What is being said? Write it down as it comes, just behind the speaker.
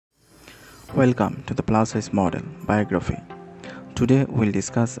Welcome to the plus size model biography. Today we'll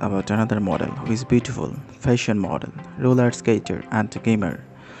discuss about another model who is beautiful, fashion model, roller skater and gamer.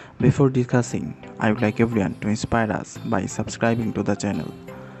 Before discussing, I would like everyone to inspire us by subscribing to the channel.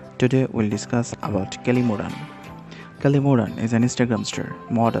 Today we'll discuss about Kellee Moran. Kellee Moran is an Instagram star,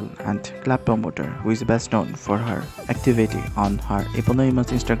 model and club promoter who is best known for her activity on her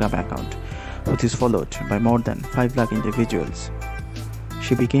eponymous Instagram account, which is followed by more than 5 lakh individuals.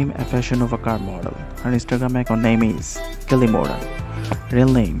 She became a Fashion Nova car model. Her Instagram account name is Kellee Moran. Real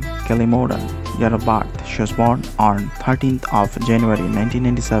name Kellee Moran. Year of birth, she was born on 13th of January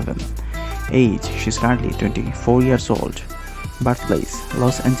 1997. Age, she is currently 24 years old. Birthplace,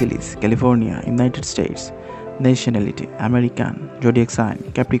 Los Angeles, California, United States. Nationality, American. Zodiac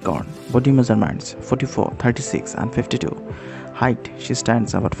sign, Capricorn. Body measurements, 44, 36 and 52. Height, she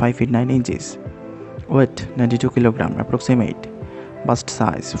stands about 5 feet 9 inches. Weight, 92 kg approximate. Bust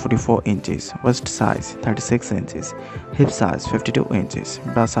size 44 inches, waist size 36 inches, hip size 52 inches,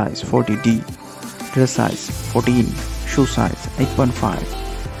 bra size 40D, dress size 14, shoe size 8.5.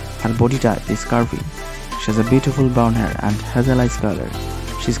 Her body type is curvy. She has a beautiful brown hair and hazel eyes color.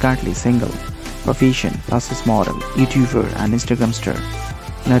 She is currently single. Profession, plus model, YouTuber and Instagram star.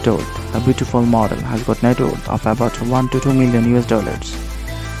 Net worth, a beautiful model has got net worth of about 1 to 2 million US dollars.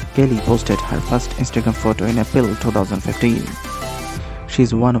 Kellee posted her first Instagram photo in April 2015. She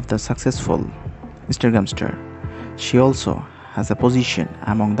is one of the successful Instagram stars. She also has a position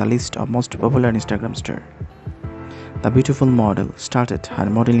among the list of most popular Instagram stars. The beautiful model started her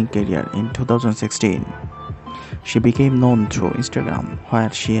modeling career in 2016. She became known through Instagram,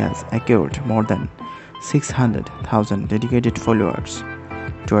 where she has acquired more than 600,000 dedicated followers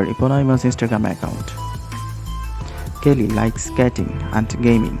to her eponymous Instagram account. Kellee likes skating and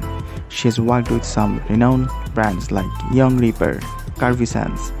gaming. She has worked with some renowned brands like Young Reaper, Curvy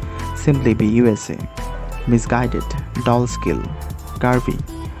Sans, Simply Be USA, Misguided, Doll Skill, Curvy,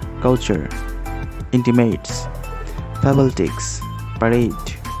 Culture, Intimates, Fabletics, Parade,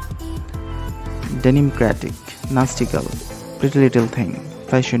 Denimcratic, Nastical, Pretty Little Thing,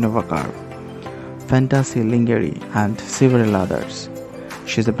 Fashion Nova Curve, Fantasy Lingerie and several others.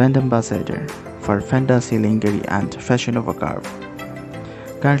 She is a brand ambassador for Fantasy Lingerie and Fashion Nova Curve.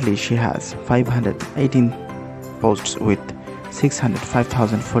 Currently she has 518 posts with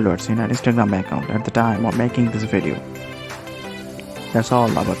 605,000 followers in her Instagram account at the time of making this video. That's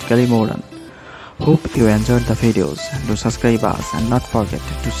all about Kellee Moran. Hope you enjoyed the videos. Do subscribe us and not forget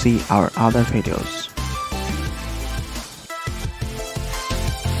to see our other videos.